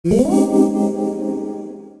That's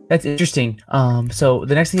interesting. So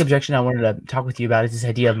the next objection I wanted to talk with you about is this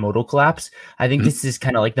idea of modal collapse. I think this is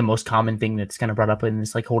kind of like the most common thing that's kind of brought up in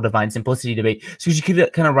this like whole divine simplicity debate. So you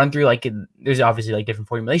could kind of run through like there's obviously like different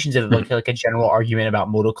formulations of like a general argument about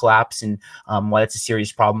modal collapse and why that's a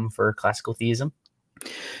serious problem for classical theism.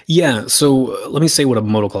 Yeah, so let me say what a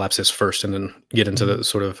modal collapse is first, and then get into the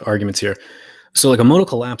sort of arguments here. So like a modal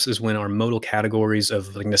collapse is when our modal categories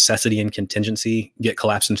of like necessity and contingency get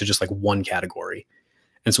collapsed into just like one category.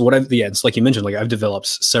 And so it's like you mentioned, like I've developed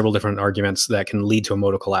several different arguments that can lead to a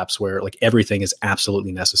modal collapse where like everything is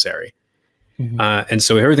absolutely necessary. And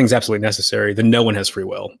so if everything's absolutely necessary, then no one has free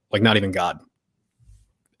will, like not even God.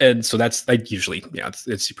 And so that's like usually,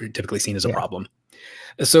 it's typically seen as a problem.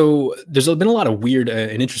 So there's been a lot of weird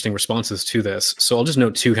and interesting responses to this. So I'll just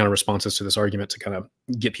note two kind of responses to this argument to kind of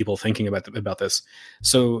get people thinking about this.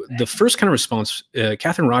 So the first kind of response,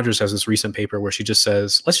 Catherine Rogers has this recent paper where she just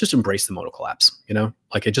says, let's just embrace the modal collapse,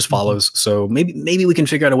 like it just follows. So maybe we can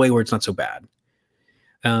figure out a way where it's not so bad.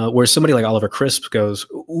 Where somebody like Oliver Crisp goes,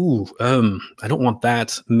 I don't want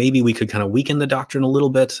that. Maybe we could kind of weaken the doctrine a little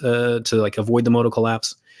bit to like avoid the modal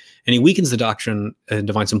collapse. And he weakens the doctrine in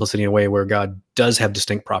divine simplicity in a way where God does have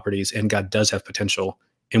distinct properties and God does have potential,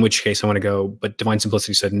 in which case I want to go, but divine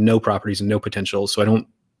simplicity said no properties and no potential. So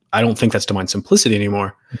I don't think that's divine simplicity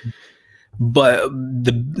anymore. But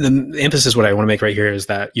the emphasis, what I want to make right here is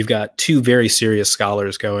that you've got two very serious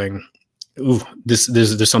scholars going,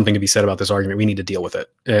 there's something to be said about this argument. We need to deal with it.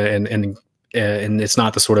 And it's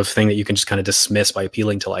not the sort of thing that you can just kind of dismiss by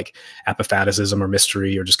appealing to like apophaticism or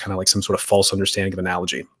mystery or just kind of like some sort of false understanding of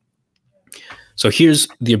analogy. So here's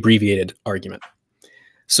the abbreviated argument.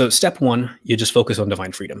 So step one, you just focus on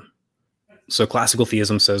divine freedom. So classical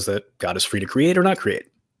theism says that God is free to create or not create.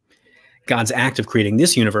 God's act of creating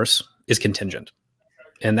this universe is contingent.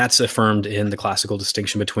 And that's affirmed in the classical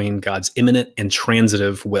distinction between God's immanent and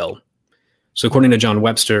transitive will. So according to John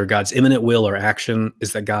Webster, God's immanent will or action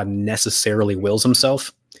is that God necessarily wills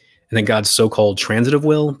himself, and that God's so-called transitive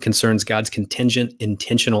will concerns God's contingent,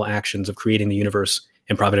 intentional actions of creating the universe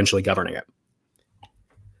and providentially governing it.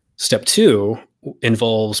 Step two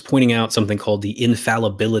involves pointing out something called the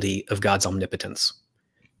infallibility of God's omnipotence.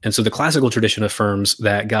 And so the classical tradition affirms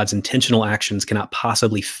that God's intentional actions cannot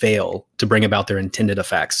possibly fail to bring about their intended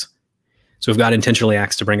effects. So if God intentionally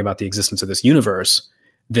acts to bring about the existence of this universe,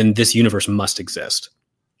 then this universe must exist.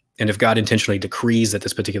 And if God intentionally decrees that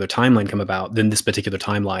this particular timeline come about, then this particular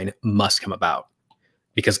timeline must come about,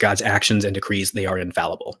 because God's actions and decrees, they are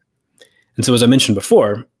infallible. And so as I mentioned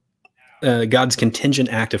before, God's contingent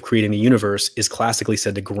act of creating the universe is classically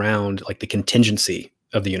said to ground like the contingency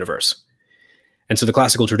of the universe. And so the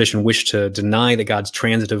classical tradition wished to deny that God's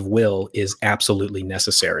transitive will is absolutely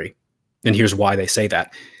necessary. And here's why they say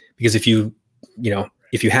that. Because if you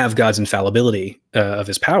have God's infallibility of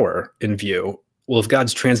his power in view, well, if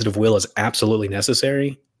God's transitive will is absolutely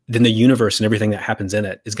necessary, then the universe and everything that happens in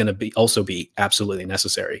it is going to also be absolutely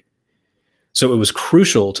necessary. So it was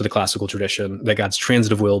crucial to the classical tradition that God's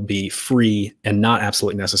transitive will be free and not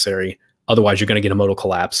absolutely necessary. Otherwise, you're going to get a modal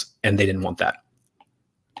collapse, and they didn't want that.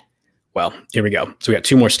 Well, here we go. So we got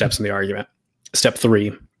two more steps in the argument. Step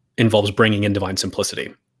three involves bringing in divine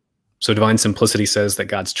simplicity. So divine simplicity says that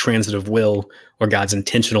God's transitive will or God's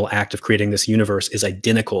intentional act of creating this universe is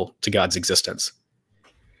identical to God's existence.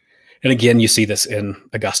 And again, you see this in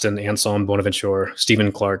Augustine, Anselm, Bonaventure,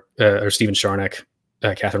 Stephen Charnock,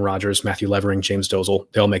 Catherine Rogers, Matthew Levering, James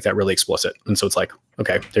Dozel. They all make that really explicit. And so it's like,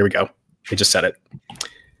 okay, there we go. They just said it.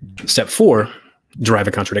 Step four, derive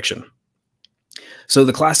a contradiction. So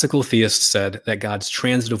the classical theists said that God's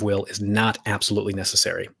transitive will is not absolutely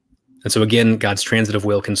necessary. And so again, God's transitive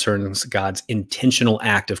will concerns God's intentional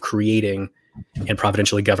act of creating and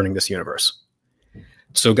providentially governing this universe.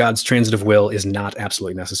 So God's transitive will is not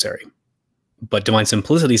absolutely necessary. But divine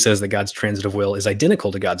simplicity says that God's transitive will is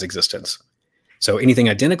identical to God's existence. So anything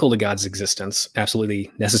identical to God's existence,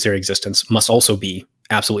 absolutely necessary existence, must also be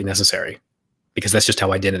absolutely necessary, because that's just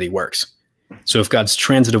how identity works. So if God's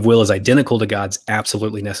transitive will is identical to God's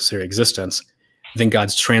absolutely necessary existence, then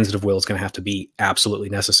God's transitive will is going to have to be absolutely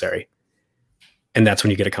necessary. And that's when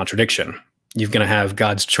you get a contradiction. You're going to have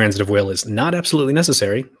God's transitive will is not absolutely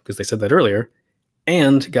necessary, because they said that earlier,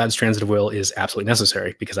 and God's transitive will is absolutely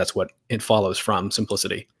necessary, because that's what it follows from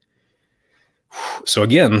simplicity. So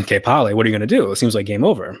again, okay, Pali, what are you going to do? It seems like game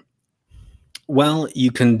over. Well, you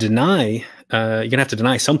can deny, you're going to have to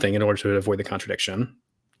deny something in order to avoid the contradiction.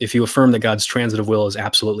 If you affirm that God's transitive will is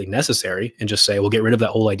absolutely necessary and just say, we'll get rid of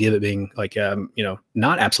that whole idea of it being like,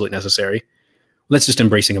 not absolutely necessary, that's just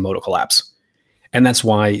embracing a modal collapse. And that's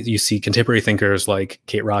why you see contemporary thinkers like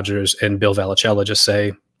Kate Rogers and Bill Vallicella just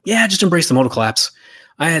say, yeah, just embrace the modal collapse.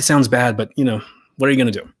 It sounds bad, but you know, what are you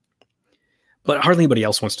going to do? But hardly anybody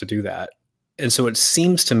else wants to do that. And so it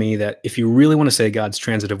seems to me that if you really want to say God's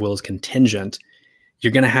transitive will is contingent,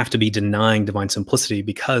 you're going to have to be denying divine simplicity,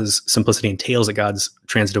 because simplicity entails that God's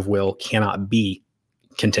transitive will cannot be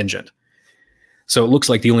contingent. So it looks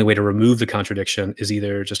like the only way to remove the contradiction is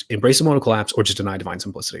either just embrace the modal collapse or just deny divine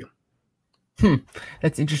simplicity.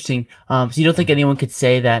 That's interesting. So you don't think anyone could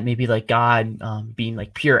say that maybe like God, being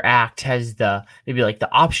like pure act, has the maybe like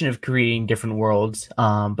the option of creating different worlds,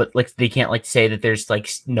 but like they can't like say that there's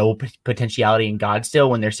like no potentiality in God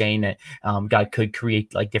still, when they're saying that God could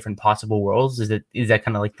create like different possible worlds? Is that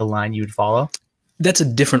kind of like the line you would follow? That's a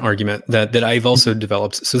different argument that I've also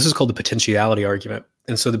developed. So this is called the potentiality argument.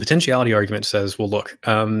 And so the potentiality argument says, well, look,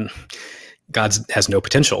 God has no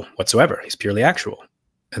potential whatsoever. He's purely actual.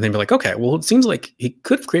 And then be like, okay, well, it seems like he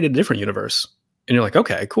could have created a different universe. And you're like,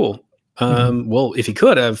 okay, cool. Well, if he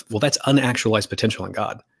could have, well, that's unactualized potential in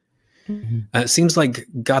God. It seems like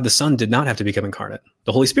God the Son did not have to become incarnate.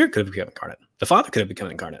 The Holy Spirit could have become incarnate. The Father could have become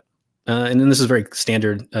incarnate. And then this is a very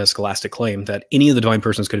standard scholastic claim that any of the divine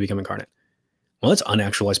persons could have become incarnate. Well, that's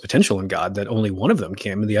unactualized potential in God, that only one of them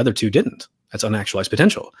came and the other two didn't. That's unactualized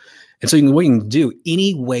potential. And so what you can do,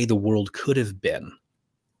 any way the world could have been,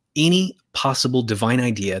 any possible divine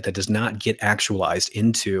idea that does not get actualized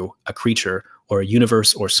into a creature or a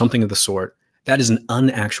universe or something of the sort, that is an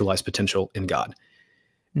unactualized potential in God.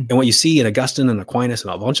 And what you see in Augustine and Aquinas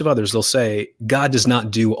and a bunch of others, they'll say, God does not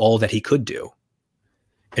do all that he could do.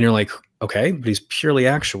 And you're like, okay, but he's purely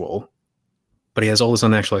actual, but he has all this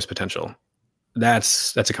unactualized potential.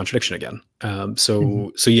 That's a contradiction again.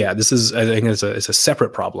 So yeah, this is, I think it's a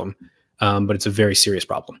separate problem, but it's a very serious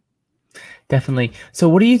problem. Definitely. So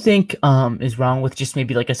what do you think is wrong with just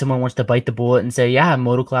maybe like if someone wants to bite the bullet and say, yeah,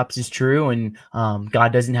 modal collapse is true, and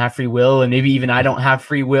God doesn't have free will, and maybe even I don't have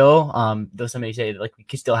free will, though somebody say that, like, we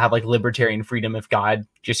could still have like libertarian freedom if God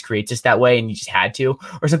just creates us that way and you just had to,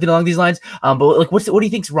 or something along these lines. But like, what do you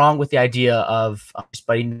think's wrong with the idea of just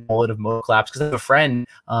biting the bullet of modal collapse? Because I have a friend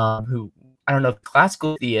who, I don't know if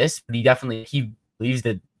classical theist, but he believes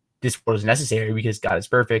that this world is necessary because God is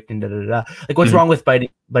perfect and Like, what's wrong with biting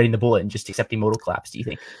the bullet and just accepting modal collapse, do you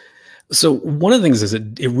think? So one of the things is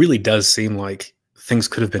it really does seem like things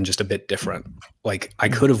could have been just a bit different. Like, I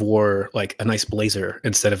could have wore like a nice blazer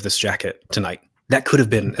instead of this jacket tonight. That could have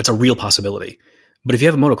been, that's a real possibility. But if you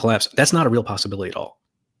have a modal collapse, that's not a real possibility at all.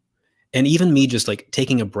 And even me just like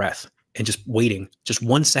taking a breath and just waiting just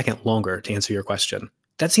 1 second longer to answer your question,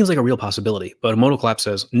 that seems like a real possibility. But a modal collapse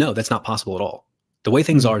says, no, that's not possible at all. The way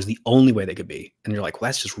things are is the only way they could be. And you're like, well,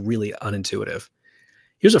 that's just really unintuitive.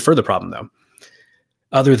 Here's a further problem, though.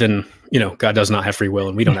 Other than, you know, God does not have free will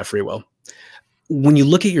and we don't have free will. When you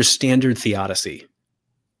look at your standard theodicy,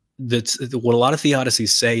 what a lot of theodicies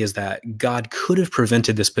say is that God could have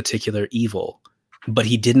prevented this particular evil, but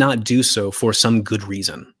he did not do so for some good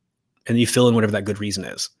reason. And you fill in whatever that good reason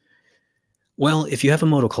is. Well, if you have a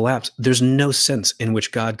modal collapse, there's no sense in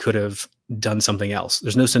which God could have done something else.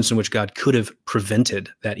 There's no sense in which God could have prevented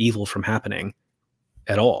that evil from happening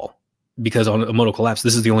at all. Because on a modal collapse,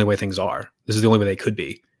 this is the only way things are. This is the only way they could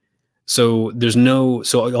be. So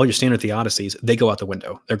so all your standard theodicies, they go out the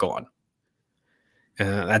window. They're gone.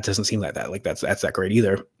 That doesn't seem like that. Like that's that great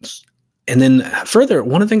either. And then further,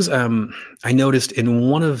 one of the things I noticed in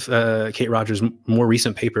one of Kate Rogers' more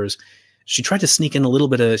recent papers, she tried to sneak in a little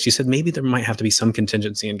bit of, she said, maybe there might have to be some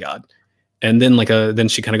contingency in God. And then then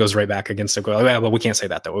she kind of goes right back against it. Oh, well, we can't say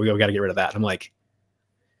that though. We got to get rid of that. And I'm like,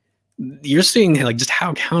 you're seeing like just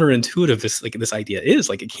how counterintuitive this idea is.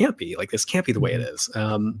 Like, it can't be, like, this can't be the way it is.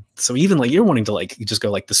 So even like you're wanting to like, you just go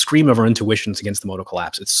like the scream of our intuitions against the modal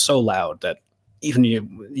collapse. It's so loud that even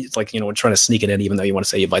it's like, you know, we're trying to sneak it in, even though you want to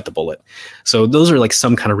say you bite the bullet. So those are like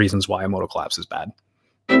some kind of reasons why a modal collapse is bad.